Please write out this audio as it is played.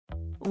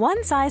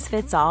One size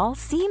fits all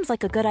seems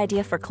like a good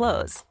idea for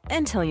clothes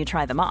until you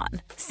try them on.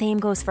 Same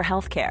goes for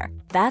healthcare.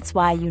 That's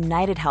why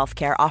United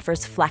Healthcare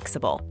offers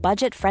flexible,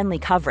 budget-friendly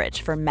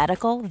coverage for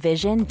medical,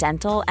 vision,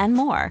 dental, and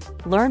more.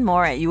 Learn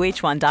more at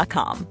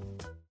uh1.com.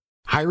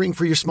 Hiring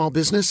for your small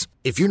business?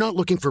 If you're not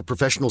looking for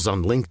professionals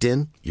on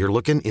LinkedIn, you're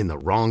looking in the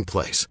wrong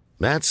place.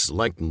 That's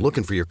like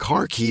looking for your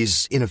car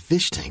keys in a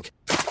fish tank.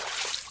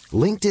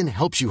 LinkedIn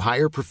helps you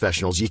hire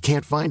professionals you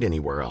can't find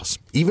anywhere else,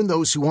 even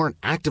those who aren't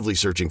actively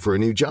searching for a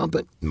new job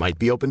but might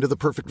be open to the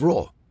perfect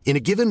role. In a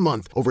given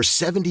month, over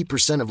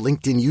 70% of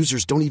LinkedIn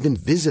users don't even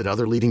visit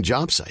other leading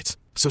job sites.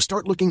 So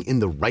start looking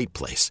in the right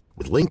place.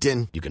 With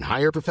LinkedIn, you can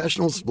hire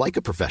professionals like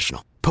a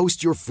professional.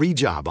 Post your free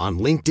job on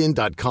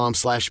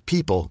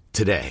linkedin.com/people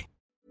today.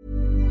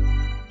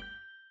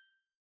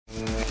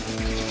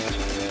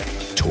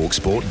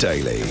 TalkSport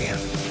Daily.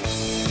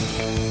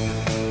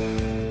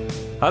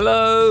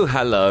 Hello.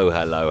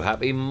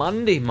 Happy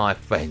Monday, my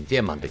friends. Yeah,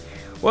 Monday.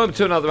 Welcome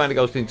to another Andy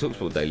Goldstein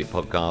TalkSport Daily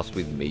podcast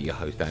with me, your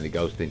host, Andy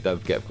Goldstein. Don't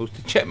forget, of course,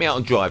 to check me out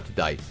on Drive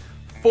today.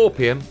 4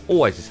 p.m,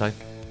 always the same.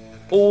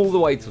 All the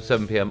way till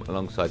 7 p.m,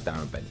 alongside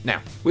Darren Bent.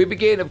 Now, we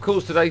begin, of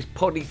course, today's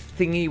poddy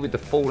thingy with the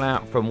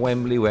fallout from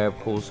Wembley, where, of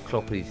course,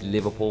 Klopp and his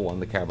Liverpool won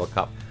the Carabao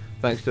Cup,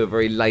 thanks to a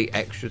very late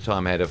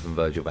extra-time header from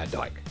Virgil van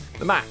Dijk.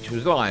 The match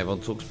was live on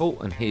TalkSport,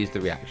 and here's the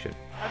reaction.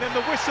 And then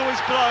the whistle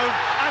is blown,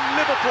 and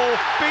Liverpool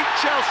beat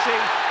Chelsea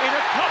in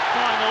a cup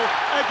final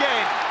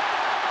again.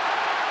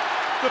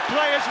 The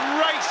players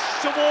race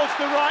towards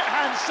the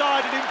right-hand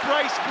side and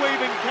embrace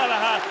Guevan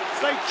Kelleher.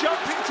 They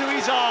jump into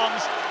his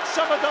arms.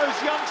 Some of those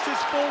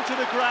youngsters fall to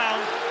the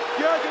ground.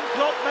 Jurgen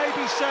Klopp may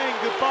be saying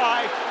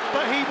goodbye,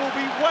 but he will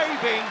be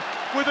waving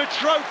with a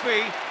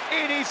trophy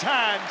in his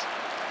hand.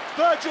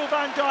 Virgil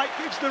van Dijk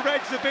gives the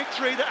Reds the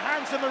victory that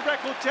hands them a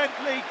record 10th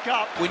League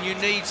Cup. When you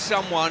need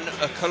someone,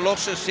 a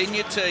colossus in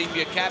your team,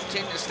 your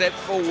captain, to step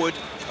forward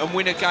and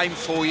win a game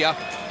for you,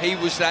 he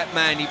was that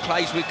man. He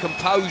plays with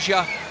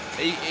composure,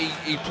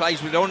 he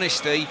plays with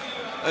honesty,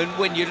 and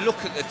when you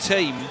look at the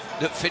team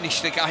that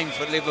finished the game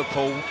for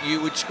Liverpool,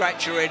 you would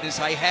scratch your head and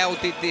say, how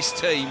did this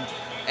team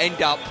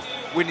end up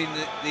winning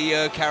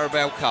the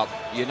Carabao Cup?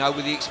 You know,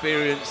 with the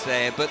experience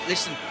there. But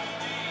listen,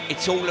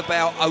 it's all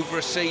about over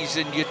a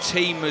season, your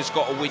team has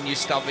got to win your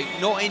stuff.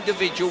 Not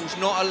individuals,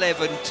 not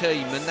 11,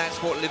 team. And that's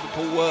what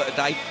Liverpool were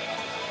today.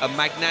 A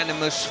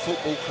magnanimous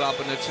football club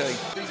and a team.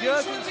 The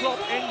Jurgen Klopp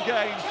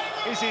endgame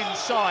is in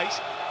sight.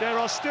 There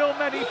are still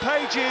many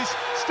pages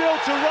still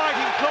to write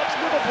in Klopp's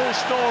Liverpool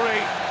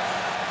story.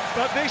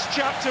 But this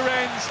chapter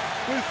ends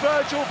with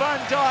Virgil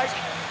van Dijk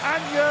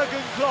and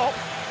Jurgen Klopp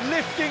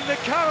lifting the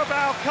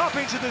Carabao Cup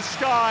into the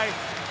sky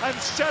and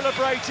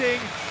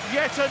celebrating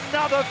yet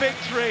another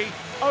victory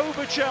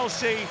over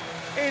Chelsea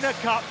in a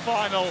cup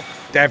final.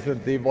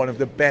 Definitely one of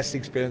the best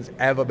experiences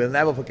ever. Will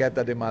never forget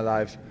that in my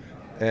life.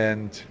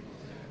 And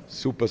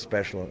super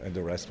special, and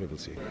the rest we will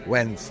see.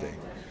 Wednesday,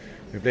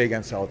 we play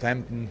against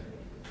Southampton.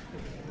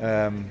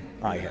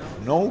 I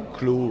have no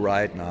clue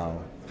right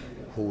now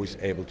who is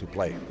able to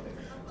play.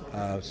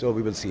 So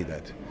we will see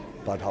that.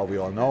 But how we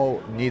all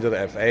know, neither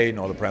the FA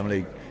nor the Premier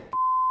League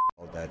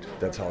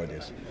that's how it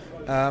is.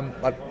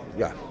 But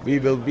yeah, we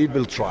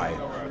will try.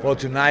 For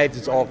tonight,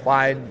 it's all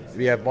fine.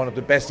 We have one of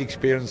the best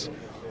experience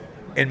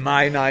in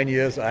my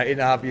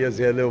 8.5 years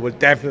here. Liverpool,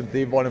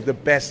 definitely one of the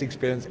best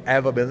experience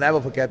ever. Will never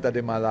forget that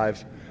in my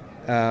life.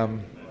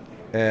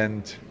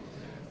 And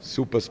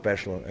super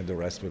special, and the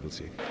rest we will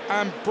see.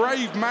 And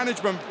brave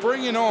management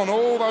bringing on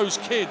all those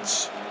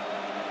kids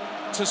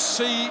to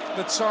see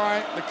the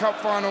cup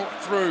final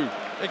through.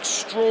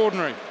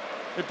 Extraordinary.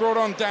 It brought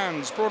on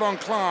Dans, brought on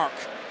Clark.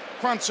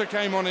 Kwanzaa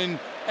came on in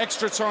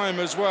extra time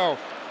as well.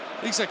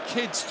 These are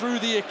kids through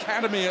the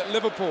academy at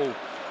Liverpool.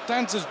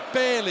 Dans has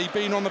barely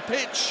been on the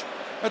pitch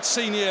at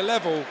senior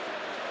level,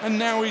 and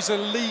now he's a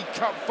League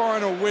Cup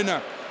final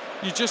winner.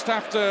 You just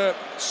have to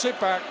sit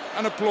back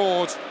and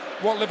applaud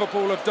what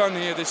Liverpool have done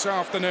here this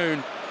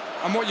afternoon.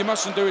 And what you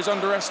mustn't do is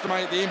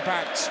underestimate the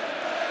impact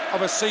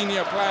of a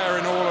senior player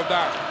in all of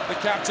that. The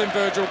captain,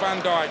 Virgil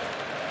van Dijk,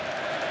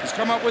 has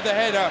come up with the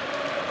header.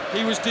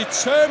 He was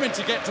determined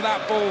to get to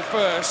that ball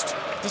first.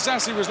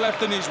 Disasi was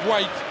left in his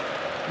wake.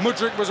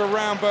 Mudryk was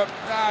around, but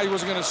he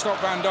wasn't going to stop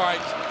Van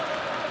Dijk.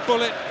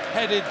 Bullet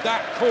headed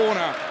that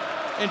corner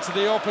into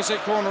the opposite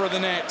corner of the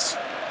net,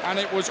 and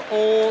it was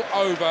all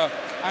over.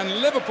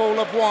 And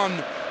Liverpool have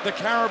won the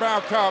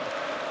Carabao Cup.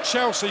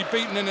 Chelsea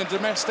beaten in a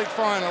domestic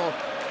final.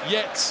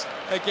 Yet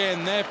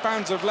again, their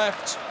fans have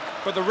left,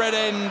 but the red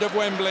end of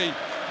Wembley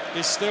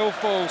is still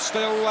full,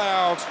 still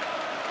loud,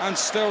 and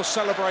still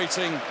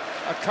celebrating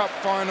a cup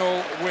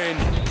final win.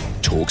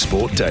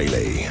 TalkSport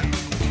Daily.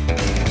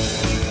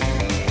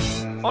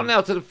 On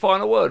now to the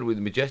final word with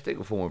the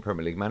majestic former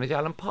Premier League manager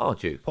Alan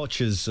Pardew.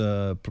 Poch's,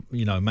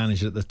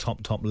 managed at the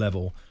top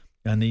level,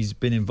 and he's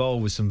been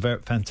involved with some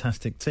very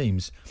fantastic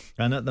teams.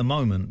 And at the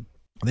moment,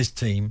 this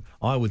team,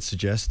 I would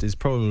suggest, is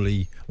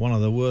probably one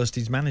of the worst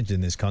he's managed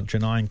in this country,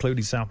 and I include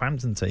his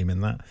Southampton team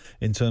in that,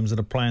 in terms of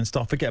the playing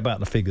stuff. Forget about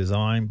the figures.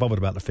 I ain't bothered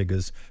about the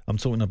figures. I'm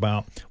talking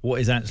about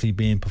what is actually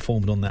being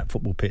performed on that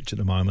football pitch at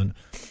the moment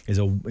is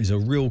a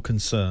real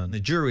concern. The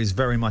jury is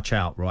very much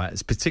out, right?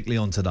 It's particularly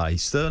on today.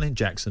 Sterling,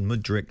 Jackson,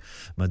 Mudryk,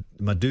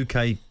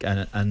 Madueke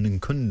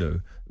and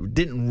Nkundu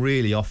didn't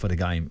really offer the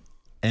game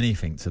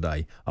anything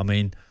today. I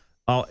mean,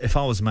 if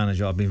I was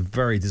manager, I'd been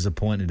very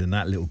disappointed in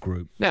that little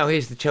group. Now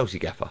here's the Chelsea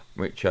gaffer,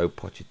 Mauricio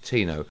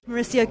Pochettino.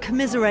 Mauricio,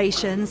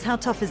 commiserations. How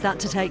tough is that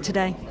to take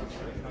today?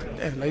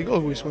 Yeah, like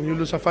always, when you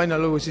lose a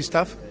final, always is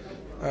tough.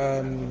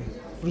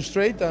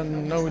 Frustrate,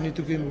 and now we need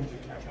to keep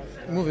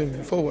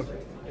moving forward.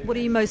 What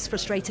are you most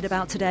frustrated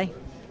about today?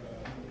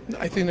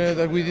 I think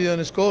that we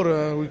didn't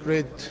score. We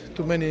create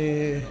too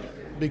many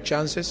big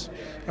chances.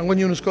 And when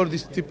you don't score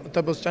this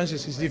type of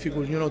chances, it's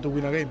difficult, to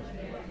win a game.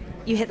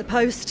 You hit the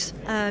post,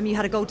 you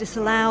had a goal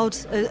disallowed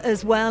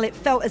as well. It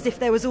felt as if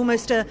there was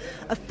almost a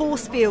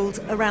force field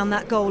around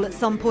that goal at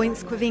some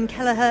points. Quivin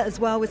Kelleher as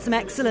well with some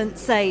excellent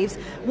saves.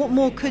 What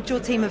more could your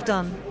team have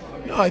done?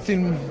 No, I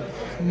think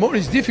more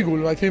is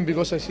difficult,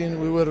 because I think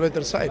we were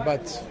better side.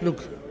 But look,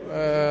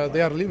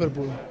 they are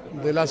Liverpool.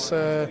 The last,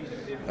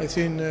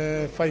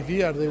 5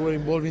 years, they were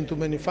involved in too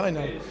many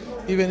finals.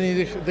 Even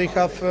if they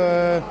have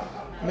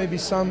maybe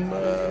some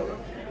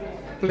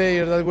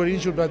players that were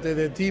injured, but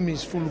the team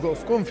is full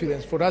of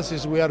confidence. For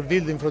us, we are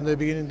building from the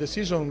beginning of the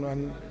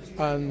season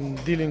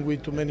and dealing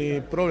with too many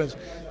problems.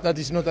 That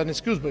is not an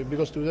excuse,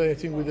 because today I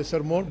think we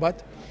deserve more.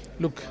 But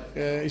look,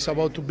 it's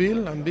about to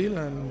build and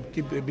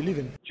keep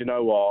believing. Do you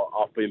know what?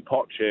 I've been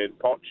poaching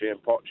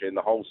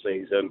the whole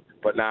season,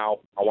 but now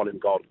I want him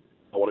gone.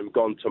 I want him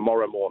gone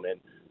tomorrow morning.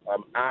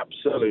 I'm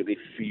absolutely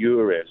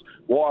furious.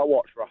 What I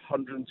watched for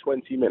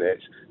 120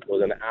 minutes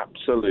was an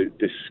absolute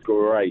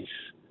disgrace.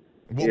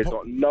 He has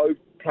got no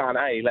plan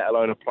A, let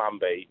alone a plan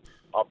B.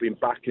 I've been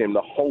backing him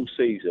the whole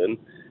season.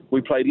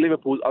 We played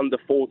Liverpool's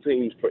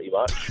under-14s pretty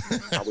much,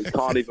 and we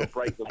can't even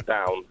break them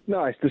down.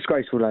 No, it's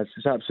disgraceful, lads.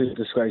 It's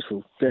absolutely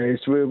disgraceful.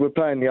 We're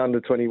playing the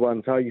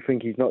under-21s. How you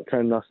think he's not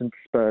turning us into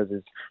Spurs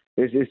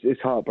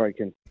it's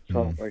heartbreaking. It's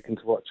heartbreaking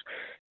to watch.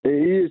 He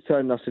is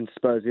turning us into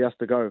Spurs. He has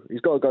to go.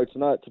 He's got to go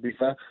tonight, to be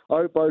fair. I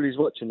hope Bowley's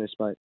watching this,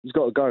 mate. He's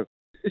got to go.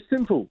 It's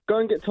simple. Go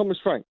and get Thomas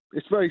Frank.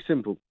 It's very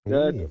simple.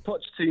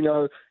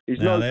 Pochettino, he's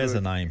now there's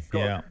a name.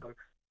 Yeah.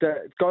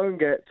 Go and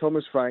get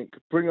Thomas Frank.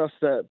 Bring us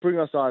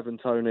Ivan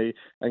Toney,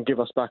 and give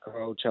us back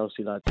our old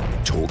Chelsea lads.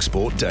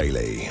 TalkSport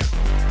Daily.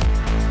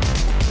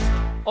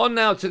 On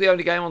now to the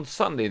only game on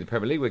Sunday in the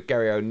Premier League, where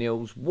Gary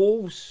O'Neill's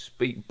Wolves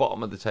beat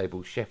bottom of the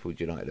table Sheffield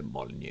United and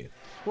Molineux.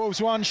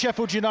 Wolves 1,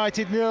 Sheffield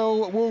United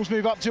 0. Wolves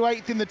move up to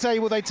 8th in the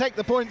table. They take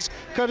the points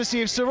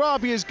courtesy of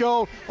Sarabia's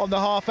goal on the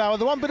half hour.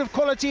 The one bit of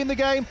quality in the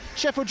game,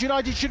 Sheffield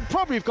United should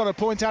probably have got a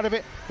point out of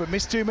it, but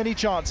missed too many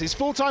chances.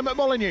 Full time at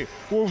Molineux.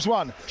 Wolves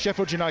 1,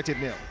 Sheffield United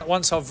 0.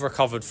 Once I've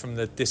recovered from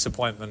the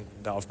disappointment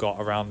that I've got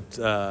around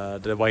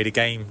the way the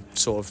game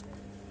sort of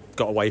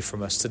got away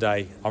from us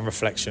today, on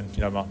reflection,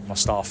 my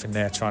staff in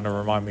there trying to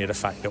remind me of the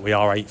fact that we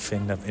are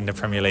 8th in the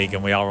Premier League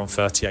and we are on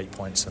 38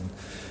 points, and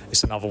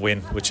it's another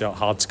win which are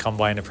hard to come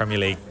by in the Premier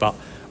League. But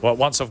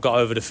once I've got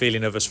over the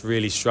feeling of us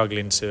really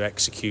struggling to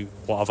execute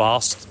what I've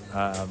asked,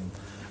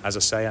 as I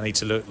say, I need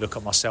to look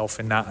at myself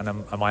in that, and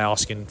am I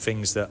asking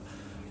things that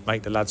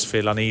make the lads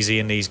feel uneasy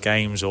in these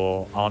games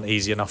or aren't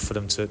easy enough for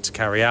them to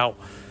carry out?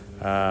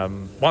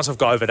 Once I've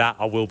got over that,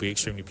 I will be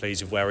extremely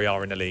pleased with where we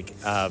are in the league,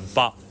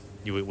 but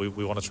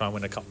we want to try and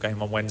win a cup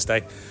game on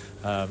Wednesday.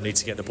 Need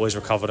to get the boys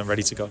recovered and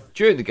ready to go.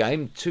 During the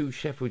game, two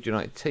Sheffield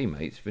United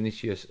teammates,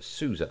 Vinicius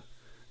Souza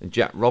and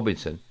Jack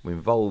Robinson, were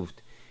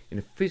involved in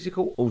a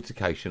physical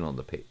altercation on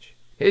the pitch.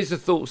 Here's the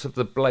thoughts of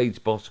the Blades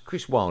boss,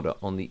 Chris Wilder,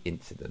 on the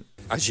incident.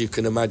 As you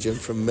can imagine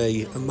from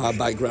me and my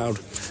background,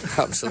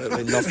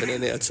 absolutely nothing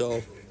in it at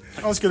all.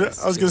 I was going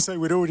to say,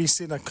 we'd already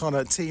seen a kind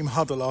of team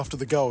huddle after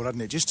the goal, hadn't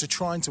it? Just to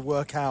trying to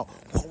work out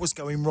what was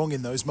going wrong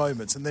in those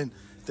moments, and then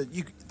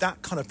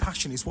that kind of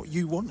passion is what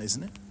you want,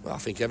 isn't it? Well, I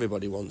think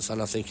everybody wants,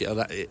 and I think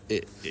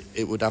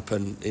it would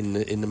happen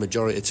in the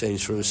majority of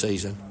teams through a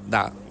season.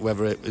 That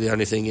the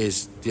only thing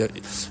is,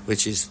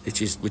 which is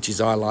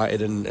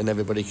highlighted and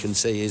everybody can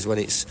see, is when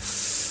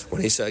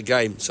it's at a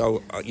game.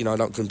 So I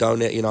don't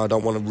condone it. I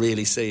don't want to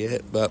really see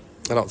it, but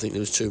I don't think there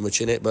was too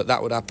much in it. But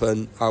that would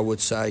happen, I would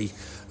say,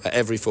 at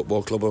every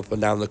football club up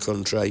and down the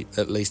country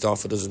at least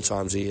half a dozen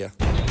times a year.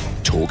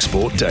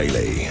 TalkSport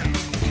Daily.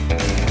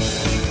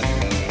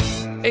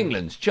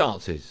 England's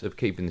chances of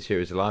keeping the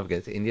series alive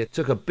against India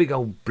took a big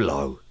old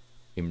blow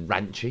in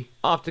Ranchi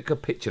after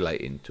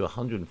capitulating to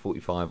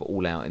 145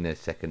 all out in their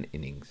second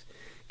innings.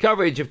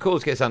 Coverage, of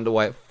course, gets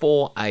underway at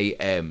 4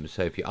 a.m,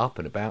 so if you're up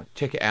and about,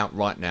 check it out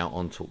right now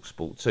on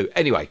TalkSport 2.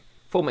 Anyway,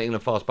 former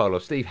England fast bowler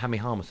Steve Hammy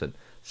Harmison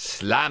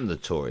slammed the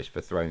tourists for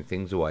throwing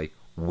things away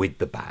with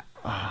the bat.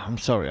 I'm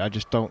sorry, I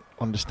just don't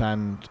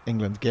understand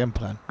England's game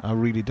plan. I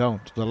really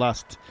don't.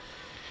 The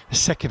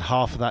second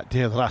half of that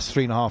day, the last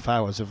 3.5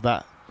 hours of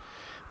that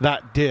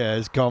that day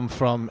has gone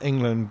from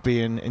England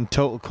being in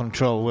total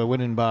control, we're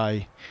winning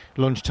by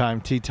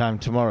lunchtime, tea time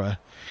tomorrow,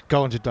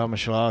 going to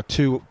Darmstadt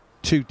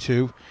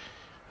 2-2,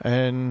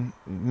 and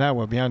now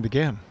we're behind the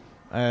game.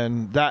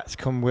 And that's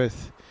come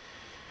with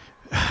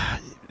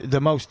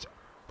the most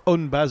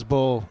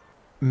un-Bazball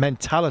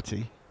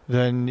mentality.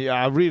 Then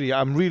I'm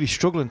really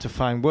struggling to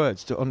find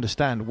words to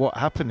understand what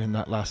happened in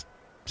that last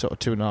sort of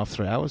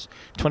 2.5-3 hours.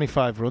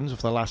 25 runs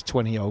of the last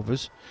 20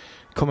 overs,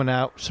 coming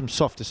out some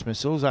soft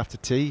dismissals after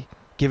tea,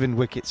 giving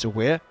wickets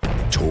away.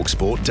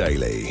 TalkSport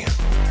Daily.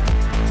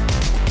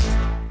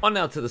 On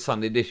now to the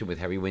Sunday edition with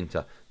Harry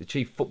Winter, the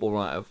chief football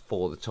writer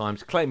for The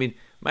Times, claiming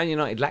Man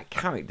United lack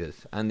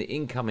characters and the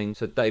incoming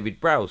Sir David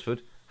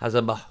Brailsford has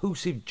a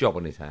mahoosive job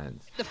on his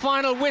hands. The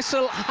final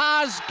whistle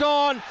has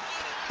gone,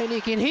 and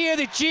you can hear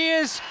the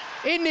cheers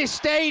in this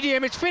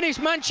stadium. It's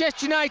finished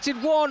Manchester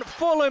United 1,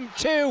 Fulham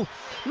 2.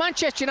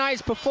 Manchester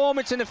United's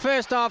performance in the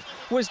first half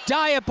was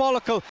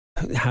diabolical.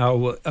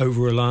 How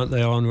over-reliant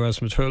they are on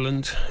Rasmus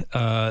Højlund.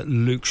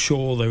 Luke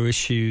Shaw, there are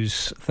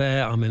issues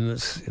there. I mean,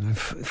 that's,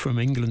 from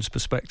England's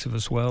perspective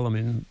as well. I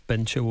mean,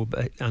 Ben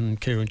Chilwell and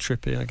Kieran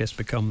Trippier, I guess,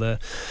 become their,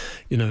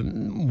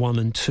 1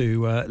 and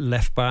 2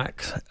 left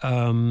back.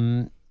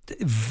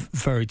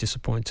 Very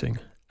disappointing.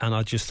 And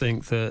I just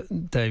think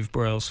that Dave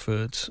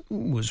Brailsford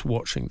was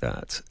watching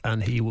that,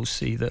 and he will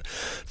see that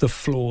the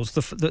flaws.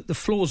 The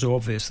flaws are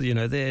obvious.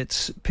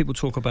 People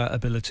talk about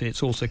ability.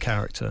 It's also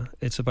character.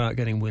 It's about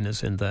getting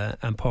winners in there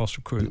and past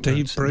recruitment.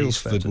 Dave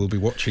Brailsford will be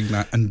watching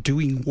that and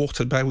doing what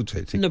about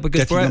it? No,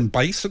 because getting them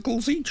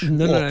bicycles each.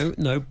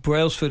 No.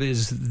 Brailsford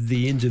is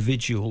the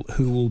individual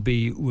who will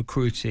be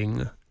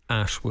recruiting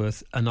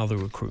Ashworth and other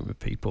recruitment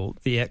people,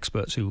 the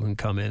experts who can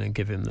come in and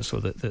give him the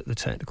sort of the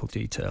technical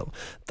detail.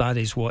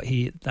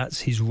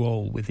 That's his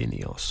role with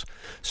Ineos.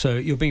 So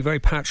you're being very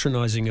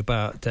patronising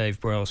about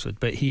Dave Brailsford,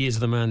 but he is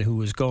the man who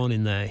has gone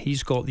in there.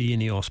 He's got the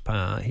Ineos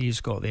power.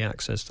 He's got the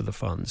access to the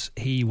funds.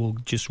 He will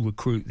just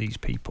recruit these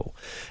people,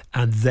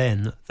 and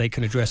then they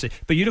can address it.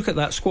 But you look at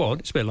that squad;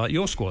 it's a bit like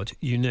your squad.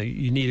 You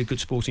need a good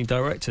sporting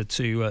director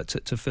to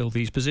fill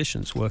these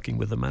positions, working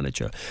with the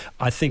manager.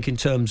 I think in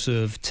terms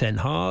of Ten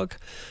Hag,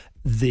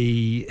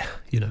 they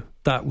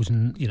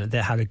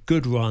had a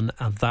good run,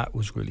 and that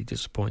was really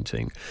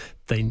disappointing.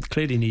 They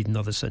clearly need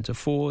another centre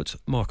forward.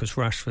 Marcus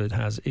Rashford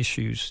has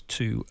issues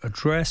to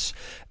address.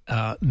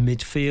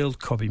 Midfield,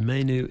 Kobbie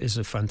Mainoo is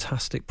a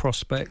fantastic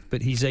prospect,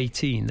 but he's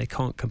 18. They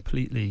can't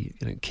completely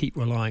keep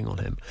relying on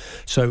him.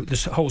 So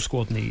this whole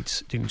squad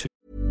needs doing too.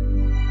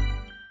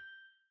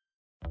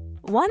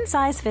 One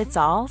size fits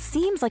all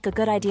seems like a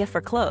good idea for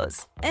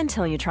clothes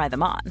until you try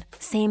them on.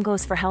 Same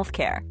goes for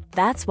healthcare.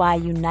 That's why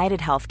United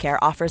Healthcare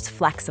offers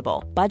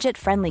flexible,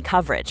 budget-friendly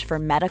coverage for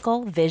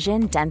medical,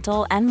 vision,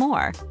 dental, and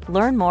more.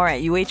 Learn more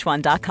at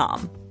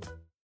uh1.com.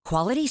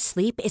 Quality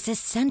sleep is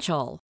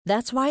essential.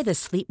 That's why the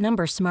Sleep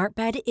Number Smart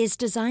Bed is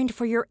designed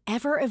for your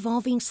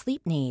ever-evolving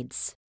sleep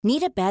needs.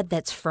 Need a bed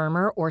that's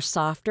firmer or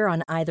softer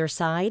on either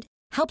side?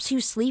 Helps you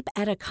sleep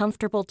at a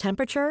comfortable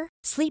temperature?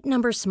 Sleep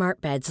Number Smart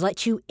Beds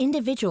let you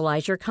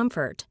individualize your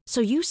comfort,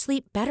 so you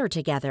sleep better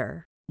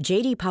together.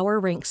 J.D. Power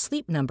ranks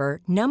Sleep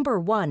Number number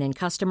 1 in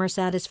customer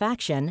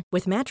satisfaction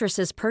with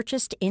mattresses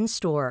purchased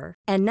in-store.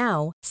 And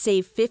now,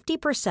 save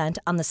 50%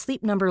 on the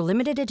Sleep Number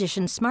Limited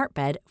Edition Smart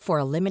Bed for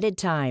a limited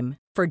time.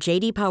 For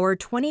J.D. Power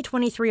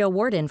 2023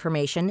 award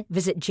information,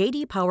 visit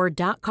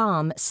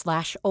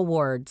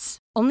jdpower.com/awards.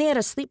 Only at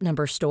a Sleep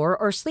Number store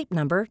or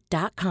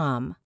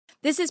sleepnumber.com.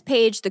 This is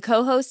Paige, the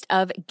co-host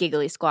of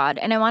Giggly Squad,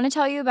 and I want to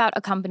tell you about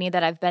a company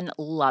that I've been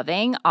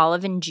loving,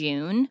 Olive &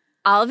 June.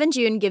 Olive &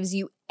 June gives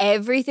you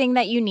everything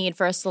that you need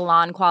for a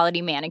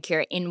salon-quality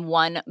manicure in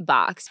one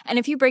box. And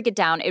if you break it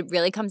down, it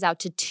really comes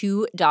out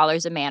to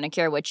 $2 a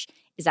manicure, which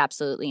is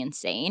absolutely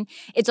insane.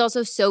 It's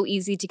also so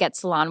easy to get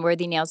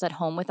salon-worthy nails at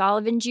home with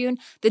Olive & June.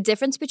 The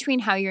difference between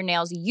how your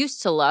nails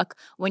used to look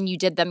when you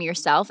did them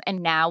yourself and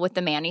now with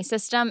the Mani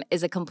system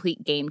is a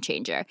complete game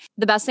changer.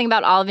 The best thing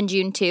about Olive &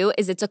 June, too,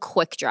 is it's a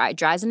quick dry.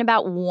 Dries in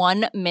about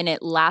 1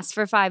 minute, lasts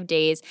for 5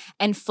 days,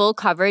 and full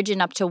coverage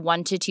in up to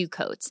 1 to 2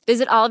 coats.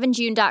 Visit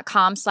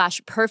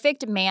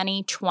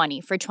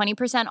oliveandjune.com/perfectmani20 for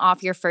 20%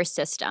 off your first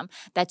system.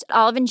 That's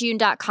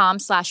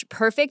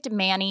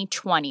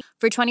oliveandjune.com/perfectmani20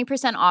 for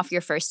 20% off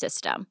your first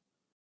system.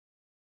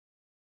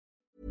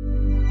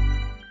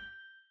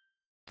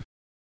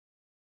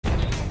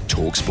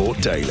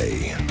 TalkSport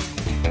Daily.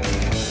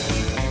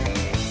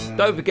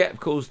 Don't forget, of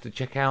course, to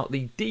check out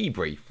the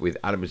debrief with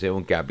Adam Brazil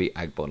and Gabby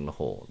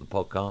Agbon-Lahore. The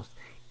podcast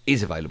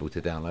is available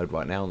to download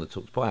right now on the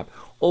TalkSport app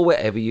or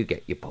wherever you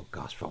get your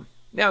podcast from.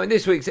 Now, in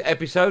this week's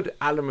episode,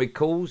 Alan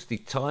recalls the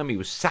time he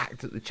was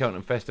sacked at the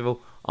Cheltenham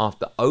Festival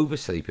after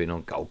oversleeping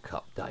on Gold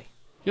Cup Day.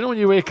 You know, when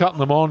you wake up in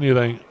the morning, you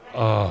think,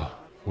 oh,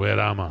 where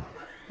am I?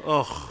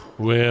 Oh,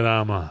 where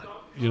am I?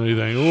 You know, you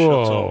think,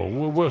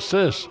 oh, what's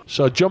this?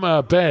 So I jump out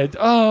of bed.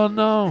 Oh,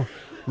 no.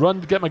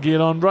 Run, get my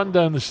gear on, run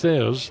down the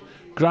stairs.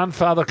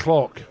 Grandfather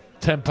clock,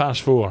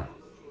 4:10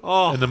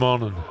 in the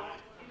morning.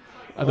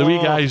 And the wee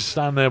guy's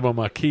standing there with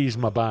my keys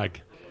in my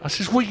bag. I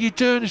says, what are you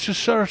doing? He says,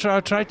 sir, I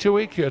tried to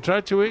wake you.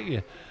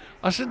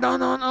 I said, no.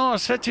 I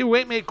said to you,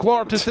 wake me at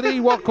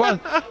 2:45.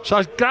 What? So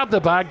I grabbed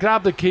the bag,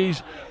 grabbed the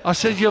keys. I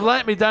said, you've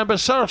let me down. But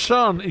sir,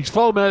 he's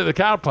followed me out of the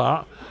car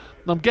park.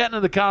 And I'm getting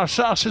in the car.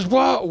 Sir, I says,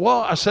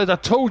 what? I said, I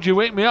told you,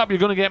 wake me up. You're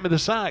going to get me the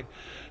sack.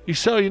 He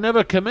said, you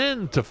never come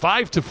in to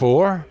 5 to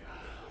 4.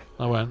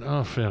 I went,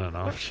 oh, fair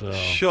enough. So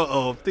shut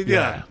up, did you?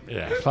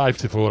 Yeah, 5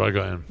 to 4 I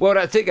got in. Well,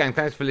 that's it, gang.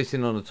 Thanks for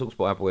listening on the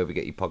TalkSport app, wherever you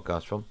get your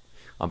podcast from.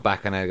 I'm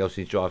back on Andy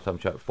Goldstein's Drive Time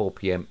Show at 4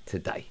 p.m.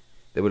 today.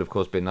 There will, of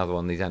course, be another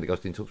one of these Andy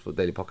Goldstein TalkSport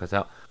Daily podcasts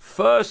out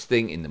first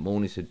thing in the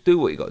morning, so do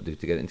what you got to do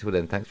to get it. Until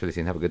then, thanks for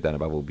listening. Have a good day, and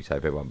above all, be safe.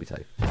 Everyone be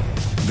safe.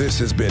 This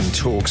has been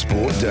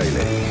TalkSport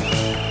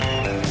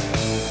Daily.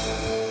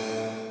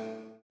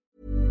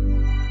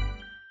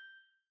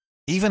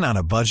 Even on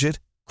a budget,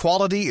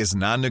 quality is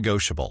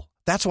non-negotiable.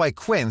 That's why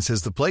Quince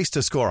is the place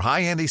to score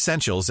high-end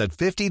essentials at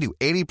 50 to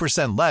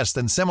 80% less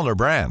than similar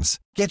brands.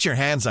 Get your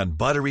hands on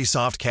buttery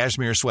soft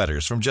cashmere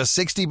sweaters from just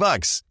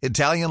 $60,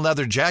 Italian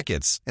leather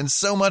jackets, and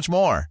so much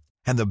more.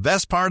 And the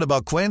best part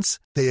about Quince,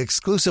 they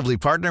exclusively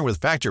partner with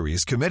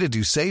factories committed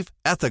to safe,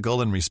 ethical,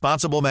 and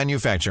responsible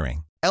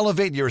manufacturing.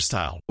 Elevate your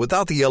style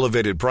without the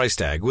elevated price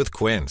tag with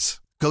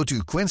Quince. Go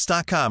to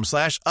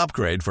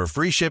quince.com/upgrade for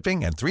free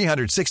shipping and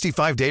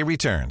 365-day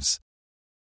returns.